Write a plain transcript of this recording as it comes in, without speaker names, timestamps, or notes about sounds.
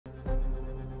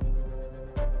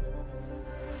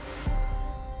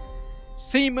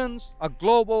Siemens, a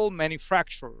global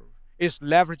manufacturer, is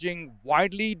leveraging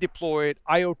widely deployed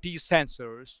IoT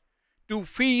sensors to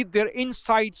feed their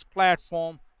Insights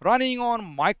platform running on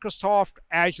Microsoft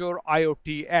Azure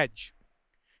IoT Edge.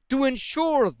 To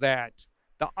ensure that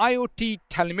the IoT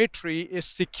telemetry is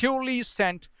securely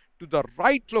sent to the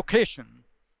right location,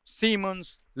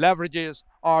 Siemens leverages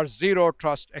our Zero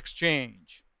Trust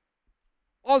Exchange.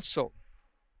 Also,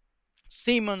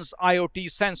 Siemens IoT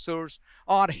sensors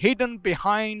are hidden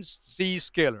behind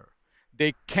Zscaler.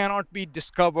 They cannot be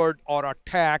discovered or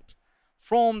attacked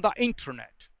from the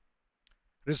internet,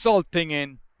 resulting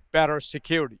in better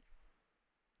security.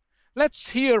 Let's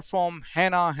hear from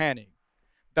Hanna Henig,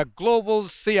 the global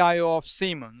CIO of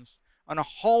Siemens, on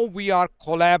how we are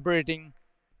collaborating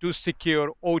to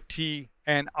secure OT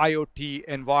and IoT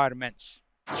environments.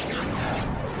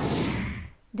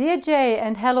 Dear Jay,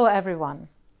 and hello everyone.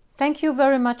 Thank you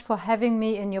very much for having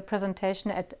me in your presentation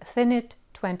at Zenith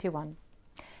 21.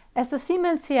 As the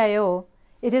Siemens CIO,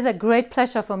 it is a great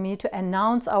pleasure for me to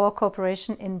announce our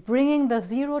cooperation in bringing the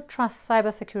Zero Trust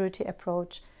cybersecurity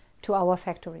approach to our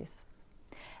factories.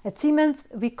 At Siemens,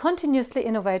 we continuously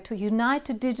innovate to unite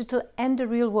the digital and the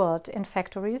real world in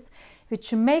factories,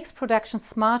 which makes production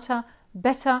smarter,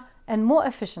 better and more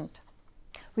efficient.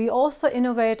 We also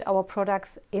innovate our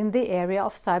products in the area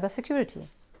of cybersecurity.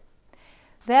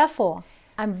 Therefore,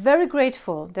 I'm very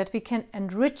grateful that we can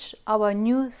enrich our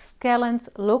new SCALANCE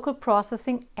local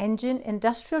processing engine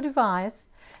industrial device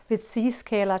with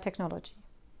Zscaler technology.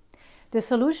 The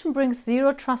solution brings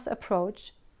Zero Trust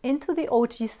approach into the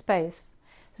OT space,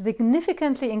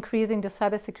 significantly increasing the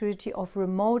cybersecurity of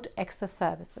remote access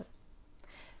services.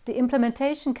 The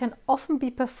implementation can often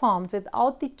be performed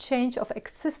without the change of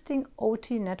existing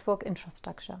OT network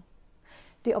infrastructure.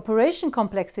 The operation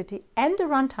complexity and the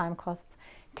runtime costs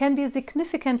can be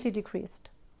significantly decreased.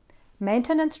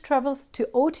 Maintenance travels to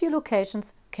OT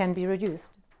locations can be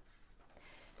reduced.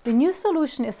 The new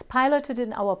solution is piloted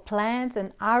in our plants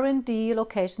and R&D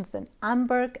locations in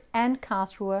Amberg and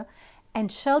Karlsruhe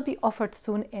and shall be offered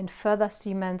soon in further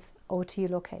Siemens OT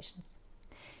locations.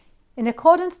 In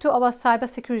accordance to our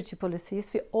cybersecurity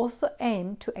policies, we also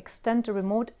aim to extend the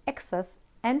remote access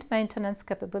and maintenance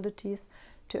capabilities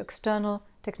to external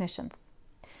technicians.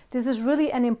 This is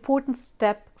really an important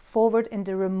step forward in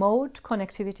the remote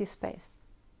connectivity space.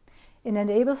 It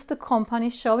enables the company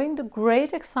showing the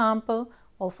great example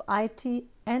of IT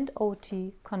and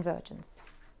OT convergence.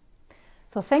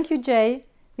 So thank you, Jay.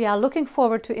 We are looking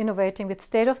forward to innovating with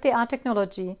state-of-the-art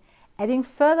technology, adding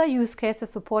further use cases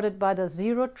supported by the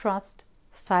Zero Trust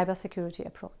cybersecurity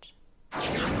approach.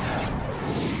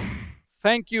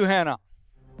 Thank you, Hanna.